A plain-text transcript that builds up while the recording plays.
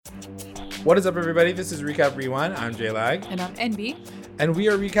What is up, everybody? This is Recap Rewind. I'm J-Lag. And I'm NB. And we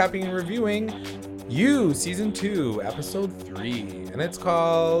are recapping and reviewing You, Season 2, Episode 3. And it's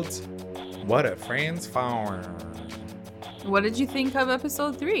called What a Friends Farm. What did you think of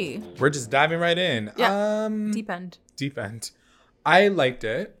Episode 3? We're just diving right in. Yeah, Deep end. Deep end. I liked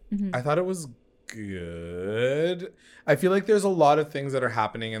it. Mm-hmm. I thought it was good. I feel like there's a lot of things that are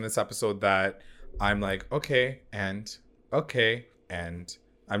happening in this episode that I'm like, okay, and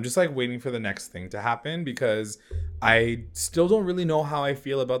I'm just like waiting for the next thing to happen because I still don't really know how I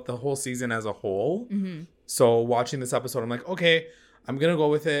feel about the whole season as a whole. Mm-hmm. So watching this episode, I'm like, okay, I'm going to go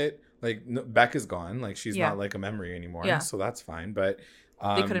with it. Like, Beck is gone. Like, she's not like a memory anymore. Yeah. So that's fine. But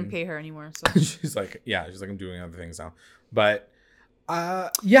they couldn't pay her anymore. So she's like, I'm doing other things now. But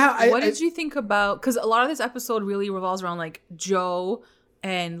what did you think about, because a lot of this episode really revolves around like Joe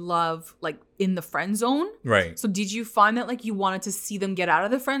and Love like in the friend zone, right? So did you find that like you wanted to see them get out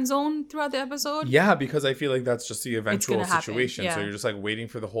of the friend zone throughout the episode? Yeah, because I feel like that's just the eventual situation. Yeah. So you're just like waiting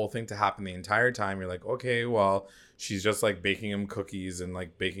for the whole thing to happen the entire time. You're like, okay, well, she's just like baking him cookies and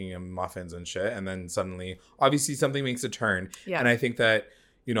like baking him muffins and shit, and then suddenly obviously something makes a turn. Yeah. And I think that,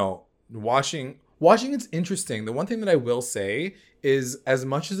 you know, watching it's interesting. The one thing that I will say is, as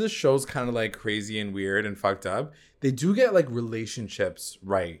much as this show's kind of like crazy and weird and fucked up, they do get like relationships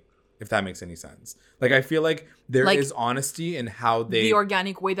right, if that makes any sense. Like, I feel like there is honesty in how the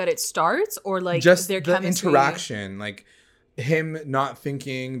organic way that it starts, or like just their the chemistry. Interaction, like him not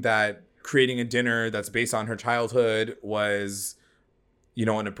thinking that creating a dinner that's based on her childhood was, you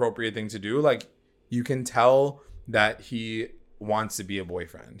know, an appropriate thing to do. Like, you can tell that he wants to be a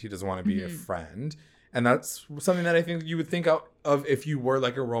boyfriend. He doesn't want to be a friend. And that's something that I think you would think of if you were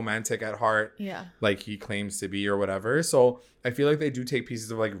like a romantic at heart, like he claims to be or whatever. So I feel like they do take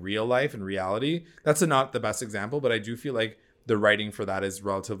pieces of like real life and reality. That's not the best example, but I do feel like the writing for that is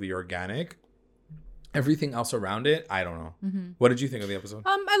relatively organic. Everything else around it, I don't know. Mm-hmm. What did you think of the episode?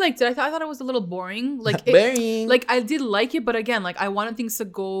 I liked it. I thought it was a little boring. Like boring. Like I did like it, but again, like I wanted things to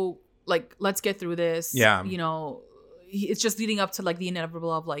go like, let's get through this. Yeah. You know, it's just leading up to like the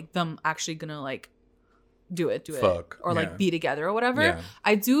inevitable of like them actually gonna like do it or like be together or whatever. Yeah.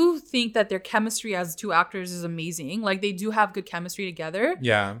 I do think that their chemistry as two actors is amazing. Like, they do have good chemistry together.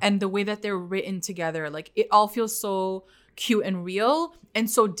 Yeah. And the way that they're written together, like it all feels so cute and real and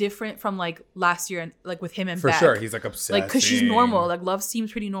so different from like last year and like with him and Beck. For sure, he's like obsessed. Like, because she's normal. Like, Love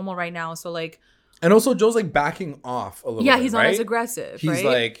seems pretty normal right now. So like, and also Joe's like backing off a little bit. Yeah, he's not right? as aggressive. He's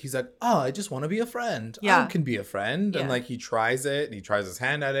right? like, oh, I just want to be a friend. Yeah. I can be a friend. Yeah. And like he tries it and he tries his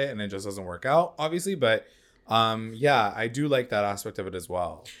hand at it and it just doesn't work out, obviously. But yeah, I do like that aspect of it as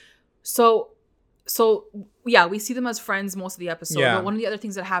well. So yeah, we see them as friends most of the episode. Yeah. But one of the other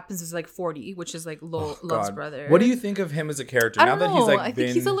things that happens is like 40, which is like Love's brother. What do you think of him as a character? I don't know. I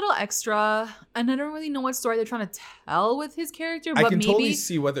think he's a little extra, and I don't really know what story they're trying to tell with his character. But I can totally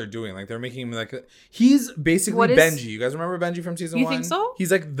see what they're doing. Like, they're making him like he's basically Benji. You guys remember Benji from season 1? You think so?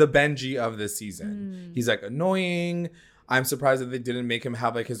 He's like the Benji of this season. He's like annoying. I'm surprised that they didn't make him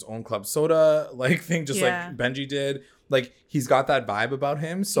have like his own club soda like thing, just like Benji did. Like, he's got that vibe about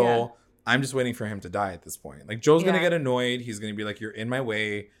him. So I'm just waiting for him to die at this point. Like, Joe's going to get annoyed. He's going to be like, you're in my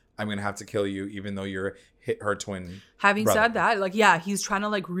way. I'm going to have to kill you, even though you're her twin Having brother. Said that, like, yeah, he's trying to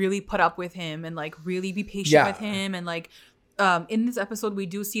like really put up with him and like really be patient with him. And like, in this episode, we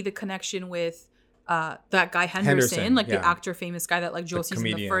do see the connection with that guy Henderson, like the actor, famous guy that like Joe sees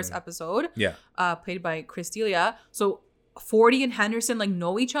in the first episode. Yeah. Played by Chris D'Elia. So 40 and Henderson like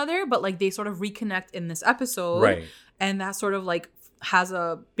know each other, but like they sort of reconnect in this episode. Right. And that sort of like has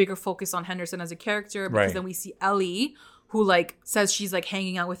a bigger focus on Henderson as a character, because then we see Ellie, who like says she's like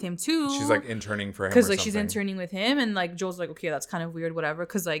hanging out with him too. She's like interning for him, because like she's interning with him, and like Joel's like, okay, that's kind of weird, whatever,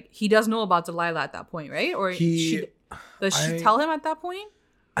 because like he does know about Delilah at that point, right? Or does she tell him at that point?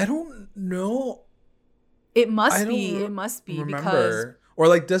 I don't know. It must be because. Or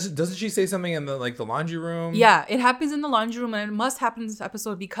like, doesn't she say something in the like the laundry room? Yeah, it happens in the laundry room, and it must happen in this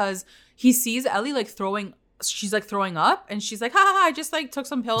episode because he sees Ellie like she's like throwing up, and she's like, ha, I just like took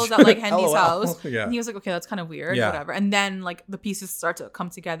some pills at like Hendy's house. Yeah. And he was like, okay, that's kind of weird, whatever. And then like the pieces start to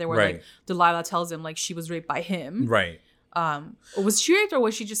come together where like Delilah tells him like she was raped by him. Right. Was she raped, or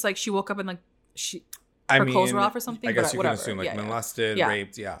was she just like she woke up and like her clothes were off or something? I guess you can assume like molested,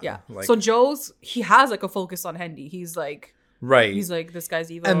 raped. Yeah. Like, so he has like a focus on Hendy. He's like. Right. He's like, this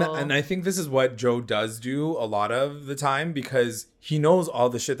guy's evil. And I think this is what Joe does do a lot of the time, because he knows all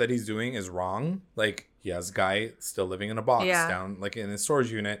the shit that he's doing is wrong. Like, he has a guy still living in a box down like in his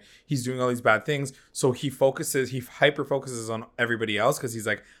storage unit. He's doing all these bad things. So he hyper focuses on everybody else, because he's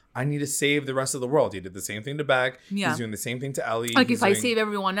like, I need to save the rest of the world. He did the same thing to Beck. Yeah. He's doing the same thing to Ellie. Like, if I save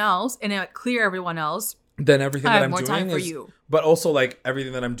everyone else and I clear everyone else, then everything I that have I'm more doing time for is, you. But also, like,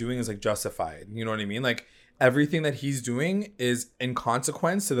 everything that I'm doing is, like, justified. You know what I mean? Like, everything that he's doing is in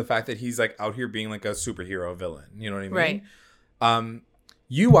consequence to the fact that he's, like, out here being, like, a superhero villain. You know what I mean? Right.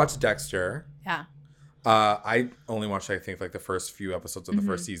 You watched Dexter. Yeah. I only watched, I think, like, the first few episodes of the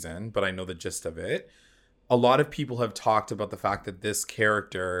first season, but I know the gist of it. A lot of people have talked about the fact that this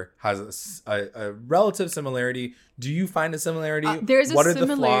character has a relative similarity. Do you find a similarity? There's a what are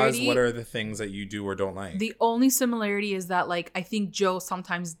similarity. the flaws? What are the things that you do or don't like? The only similarity is that, like, I think Joe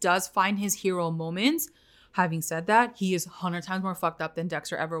sometimes does find his hero moments. Having said that, he is 100 times more fucked up than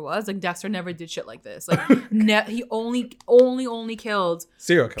Dexter ever was. Like, Dexter never did shit like this. Like, he only killed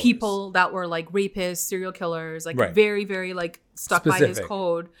serial killers. People that were, like, rapists, serial killers, like, right. very, very, like, stuck by his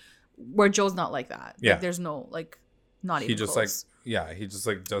code. Where Joe's not like that. Yeah. Like, there's no, like, not even he just close. he just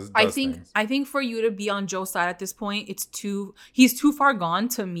like does I things. think for you to be on Joe's side at this point, he's too far gone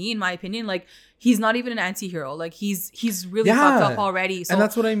to me, in my opinion. Like, he's not even an anti-hero. Like, he's really fucked up already. So and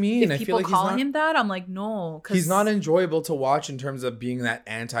that's what I mean. If people call him that, I'm like, no. He's not enjoyable to watch in terms of being that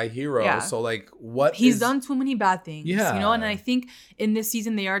anti-hero. Yeah. So, like, he's done too many bad things. Yeah. You know, and I think in this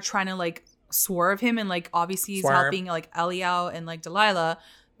season they are trying to, like, swerve him, and, like, obviously he's helping, like, Ellie out and, like, Delilah.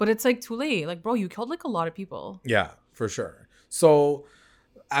 But it's, like, too late. Like, bro, you killed, like, a lot of people. Yeah, for sure. So,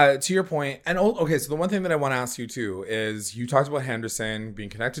 to your point, and okay, so the one thing that I want to ask you, too, is you talked about Henderson being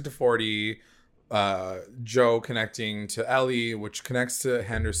connected to 40, Joe connecting to Ellie, which connects to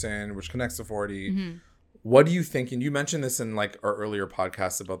Henderson, which connects to 40. Mm-hmm. What do you think? And you mentioned this in, like, our earlier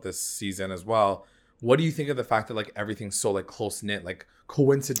podcast about this season as well. What do you think of the fact that, like, everything's so, like, close-knit? Like,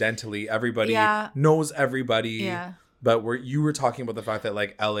 coincidentally, everybody knows everybody. Yeah. But you were talking about the fact that,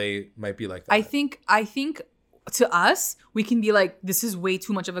 like, LA might be like that. I think to us, we can be like, this is way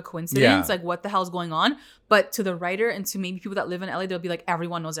too much of a coincidence. Yeah. Like, what the hell's going on? But to the writer and to maybe people that live in LA, they'll be like,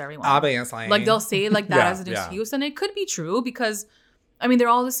 everyone knows everyone. Obviously. Like, they'll say it like that as an excuse. And it could be true because, I mean, they're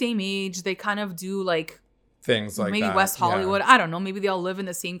all the same age. They kind of do, like, things like maybe that. West Hollywood. Yeah. I don't know. Maybe they all live in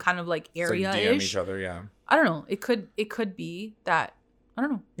the same kind of, like, area-ish. Like DM each other, yeah. I don't know. It could be that. I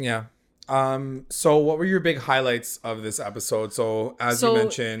don't know. Yeah. So what were your big highlights of this episode? So you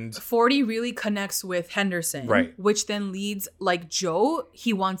mentioned, 40 really connects with Henderson, right? Which then leads, like, Joe,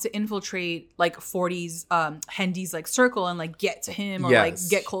 he wants to infiltrate, like, 40's Hendy's, like, circle and, like, get to him or like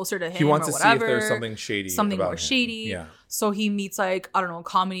get closer to him. He wants or to whatever. see if there's something shady, shady. Yeah. So he meets, like, I don't know, a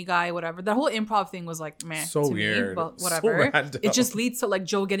comedy guy, whatever. That whole improv thing was, like, meh, so to weird, me, but whatever. So it just leads to, like,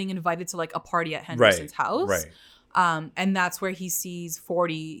 Joe getting invited to, like, a party at Henderson's house, right? And that's where he sees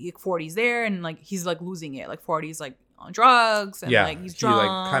 40. 40's there, and, like, he's, like, losing it. Like, 40's, like, on drugs, and like he's drunk. He,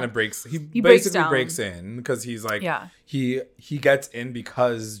 like, kind of breaks. He basically breaks in because he's like, he gets in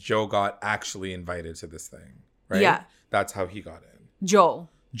because Joe got actually invited to this thing, right? Yeah, that's how he got in.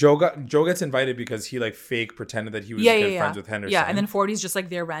 Joe gets invited because he, like, fake pretended that he was good friends with Henderson. Yeah, and then 40's just, like,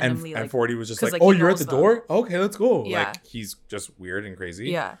 there randomly, and 40 was just like, oh, you're at the door? Okay, let's go. Yeah. Like, he's just weird and crazy.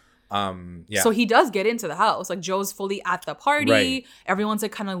 Yeah. So he does get into the house. Like, Joe's fully at the party. Right. Everyone's,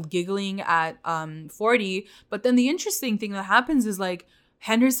 like, kind of giggling at 40. But then the interesting thing that happens is, like,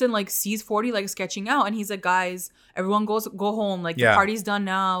 Henderson, like, sees 40, like, sketching out, and he's like, guys, everyone go home. Like, the party's done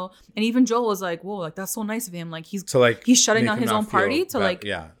now. And even Joel was like, whoa, like, that's so nice of him. Like, he's shutting down his own party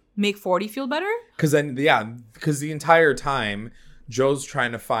to make 40 feel better. Because the entire time Joe's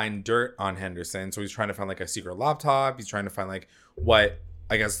trying to find dirt on Henderson. So he's trying to find, like, a secret laptop. He's trying to find, like, what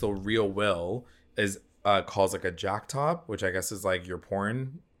I guess the real Will is calls, like, a jacktop, which I guess is, like, your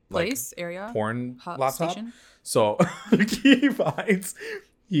porn place, like, area, porn laptop. Station. So he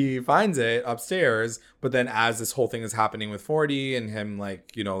finds it upstairs, but then as this whole thing is happening with 40 and him,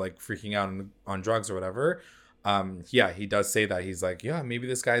 like, you know, like, freaking out on drugs or whatever, he does say that. He's like, yeah, maybe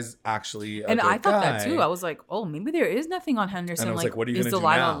this guy's actually a and good I thought guy. That too. I was like, oh, maybe there is nothing on Henderson. And I was like, what are you is gonna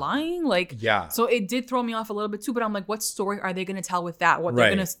Delilah do now? Lying? Like, yeah. So it did throw me off a little bit too, but I'm like, what story are they gonna tell with that? What,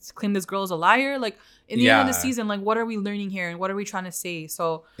 they're gonna claim this girl is a liar? Like, in the end of the season, like, what are we learning here and what are we trying to say?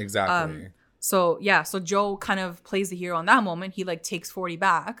 So exactly. So Joe kind of plays the hero on that moment. He, like, takes 40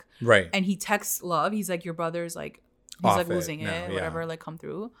 back. Right. And he texts Love. He's like, your brother's, like, he's like losing it, whatever, like, come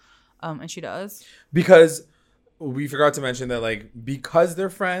through. And she does. Because we forgot to mention that, like, because they're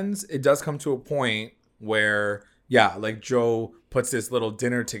friends, it does come to a point where, like, Joe puts this little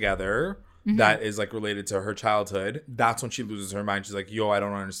dinner together that is, like, related to her childhood. That's when she loses her mind. She's like, yo, I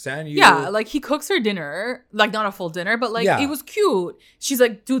don't understand you. Yeah, like, he cooks her dinner, like, not a full dinner, but, like, it was cute. She's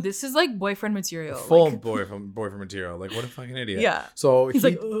like, dude, this is, like, boyfriend material. Full like, boyfriend material. Like, what a fucking idiot. Yeah. So he's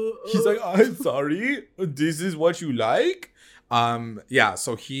like, I'm sorry. This is what you like? Yeah,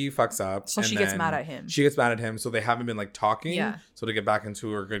 so he fucks up. So she gets mad at him. She gets mad at him. So they haven't been like talking. Yeah. So to get back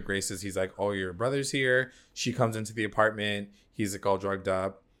into her good graces, he's like, oh, your brother's here. She comes into the apartment. He's like all drugged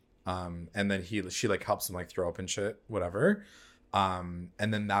up. And then she like helps him like throw up and shit, whatever. And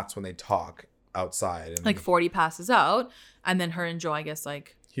then that's when they talk outside. And like 40 passes out. And then her and Joe, I guess,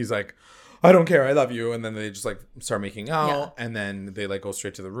 like. He's like, I don't care, I love you. And then they just like start making out, and then they like go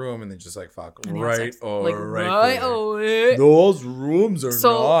straight to the room and they just like fuck right away. Those rooms are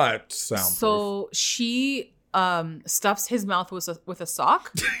not soundproof. So she stuffs his mouth with a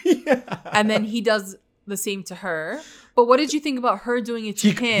sock, yeah, and then he does the same to her. But what did you think about her doing it to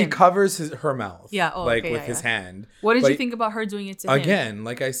him? He covers her mouth, with his hand. What did you think about her doing it to him? Again,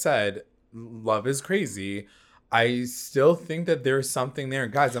 like I said, love is crazy. I still think that there's something there,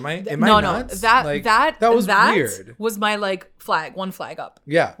 guys. Am I nuts? That was weird. Was my like one flag up.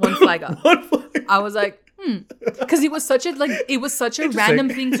 Yeah, one flag up. I was like, because it was such a random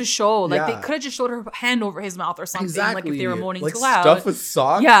thing to show. Like they could have just showed her hand over his mouth or something. Exactly. Like if they were moaning too loud. Stuff a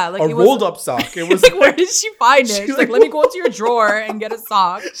sock. Yeah, like a rolled up sock. It was like where did she find it? She's like, let me go into your drawer and get a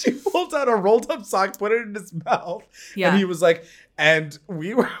sock. She pulled out a rolled up sock, put it in his mouth, and he was like. And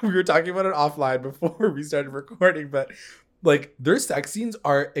we were talking about it offline before we started recording, but like their sex scenes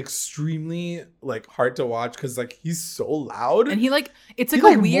are extremely like hard to watch because like he's so loud and he like it's like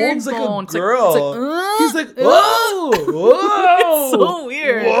a weird moan. Like a girl. He's like whoa, it's so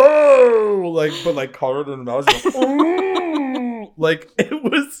weird. Whoa, like but like covered in the mouth. Like it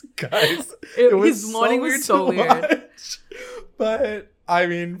was, guys. It was his moaning was so weird. But I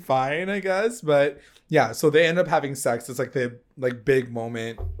mean, fine, I guess. But yeah, so they end up having sex. It's like the like big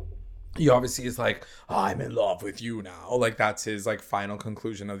moment. He obviously is like, oh, I'm in love with you now. Like that's his like final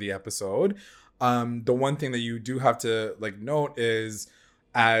conclusion of the episode. The one thing that you do have to like note is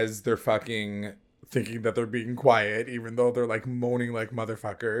as they're fucking thinking that they're being quiet, even though they're like moaning like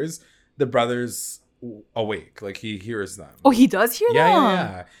motherfuckers, the brother's awake. Like he hears them. Oh, he does hear them?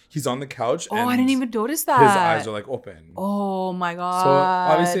 Yeah. He's on the couch. Oh, I didn't even notice that. His eyes are like open. Oh my God. So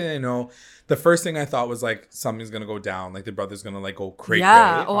obviously I know the first thing I thought was like something's going to go down. Like the brother's going to like go cray.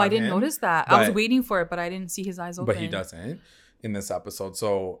 Yeah. Oh, I didn't notice that. I was waiting for it, but I didn't see his eyes open. But he doesn't in this episode.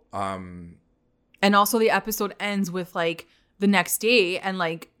 So, and also the episode ends with like the next day and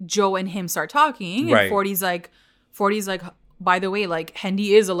like Joe and him start talking. And right. 40's like, by the way, like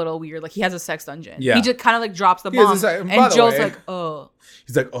Hendy is a little weird. Like he has a sex dungeon. Yeah. He just kind of like drops the bomb. And Joe's like, oh.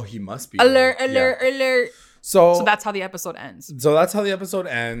 He's like, oh, he must be. Alert. So that's how the episode ends.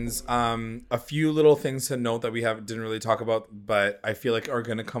 A few little things to note that we didn't really talk about, but I feel like are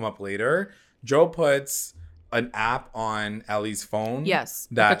going to come up later. Joe puts an app on Ellie's phone. Yes.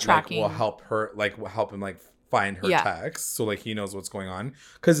 That like, will help her, like will help him like find her text. So like he knows what's going on.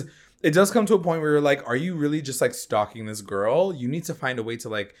 Because it does come to a point where you're like, are you really just like stalking this girl? You need to find a way to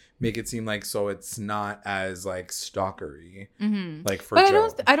like make it seem like so it's not as like stalkery. Mm-hmm. Like for Joe.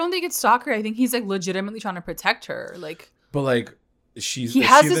 I don't think it's stalker. I think he's like legitimately trying to protect her. Like, but like he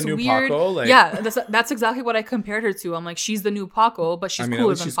has this the new weird Paco? Like, yeah, that's exactly what I compared her to. I'm like, she's the new Paco, but she's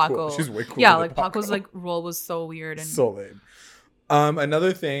cooler than Paco. Cool. She's way cooler. Yeah, than like Paco. Paco's like role was so weird and so lame.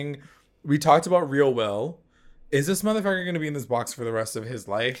 Another thing, we talked about Real Will. Is this motherfucker going to be in this box for the rest of his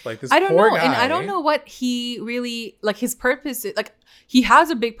life? Like this, I don't know, guy. And I don't know what he really like. His purpose is like he has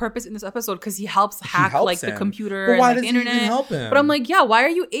a big purpose in this episode because he helps hack like the computer and like, the internet. Even help him? But I'm like, yeah, why are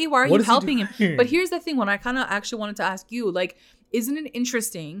you helping him? But here's the thing: when I kind of actually wanted to ask you, like, isn't it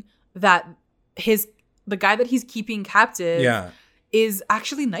interesting that the guy that he's keeping captive, is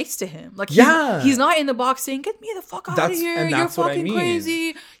actually nice to him. Like, he's not in the box saying, get me the fuck out of here. You're fucking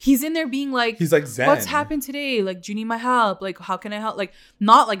crazy. He's in there being like, he's like zen. What's happened today? Like, do you need my help? Like, how can I help? Like,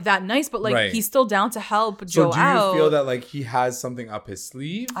 not like that nice, but like, he's still down to help Joe out. So do you feel that like he has something up his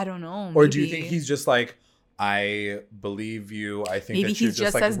sleeve? I don't know. Maybe. Or do you think he's just like, I believe you. I think maybe that you're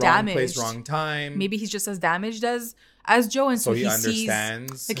just like as wrong damaged. Place, wrong time. Maybe he's just as damaged as Joe. And so he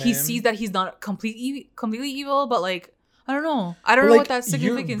understands like he sees that he's not completely evil, but like, I don't know. I don't know what that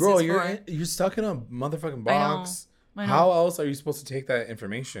significance is for. You're stuck in a motherfucking box. I know. How else are you supposed to take that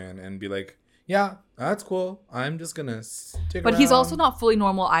information and be like, yeah, that's cool. I'm just going to stick around. But he's also not fully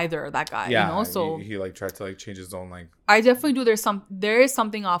normal either, that guy. Yeah, you know? So he like tried to like change his own like. I definitely do. There is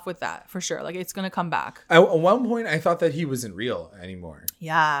something off with that for sure. Like it's going to come back. At one point, I thought that he wasn't real anymore.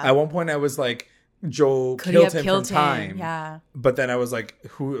 Yeah. At one point, I was like, Joe killed him from time. Yeah. But then I was like,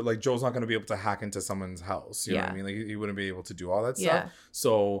 Joe's not going to be able to hack into someone's house. You know what I mean? Like he wouldn't be able to do all that stuff.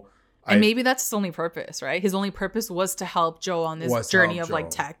 So maybe that's his only purpose, right? His only purpose was to help Joe on this journey of like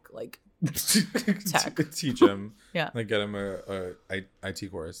tech, like tech. Teach him. Yeah. Like get him a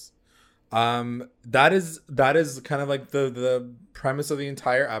IT course. That is kind of like the premise of the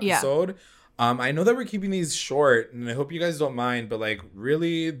entire episode. I know that we're keeping these short, and I hope you guys don't mind, but like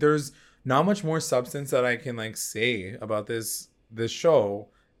really there's not much more substance that I can like say about this show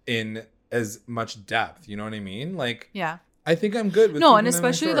in as much depth. You know what I mean? Like, yeah, I think I'm good with and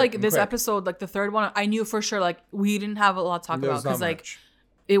especially like this episode, like the third one, I knew for sure like we didn't have a lot to talk about because like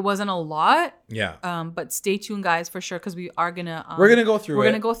it wasn't a lot. Yeah. But stay tuned, guys, for sure, because we are gonna we're gonna go through it. We're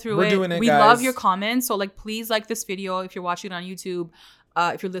gonna go through it. We're doing it. We love your comments, so like please like this video if you're watching it on YouTube.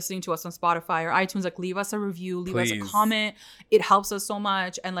 If you're listening to us on Spotify or iTunes, like leave us a review, leave us a comment. It helps us so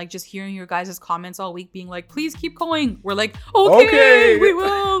much. And like just hearing your guys' comments all week being like, please keep going. We're like, okay. We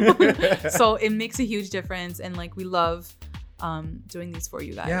will. So it makes a huge difference. And like we love doing these for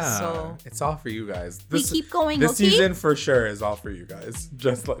you guys. Yeah, so it's all for you guys. We keep going. This season for sure is all for you guys.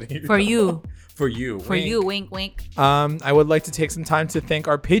 Just letting you know. For you. For you. Wink, wink. I would like to take some time to thank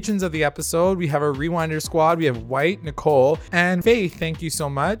our patrons of the episode. We have our Rewinder squad. We have White, Nicole, and Faith. Thank you so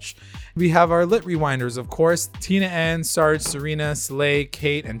much. We have our Lit Rewinders, of course, Tina Ann, Sarge, Serena, Slay,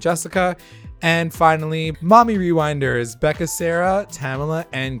 Kate, and Jessica. And finally, Mommy Rewinders, Becca, Sarah, Tamala,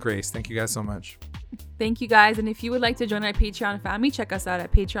 and Grace. Thank you guys so much. Thank you guys. And if you would like to join our Patreon family, check us out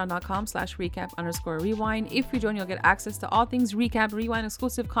at patreon.com/recap_rewind. If you join, you'll get access to all things recap, rewind,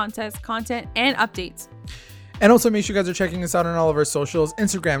 exclusive content, and updates. And also make sure you guys are checking us out on all of our socials,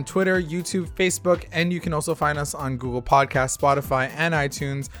 Instagram, Twitter, YouTube, Facebook, and you can also find us on Google Podcasts, Spotify, and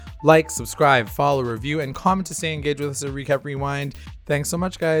iTunes. Like, subscribe, follow, review, and comment to stay engaged with us at Recap Rewind. Thanks so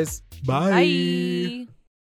much, guys. Bye.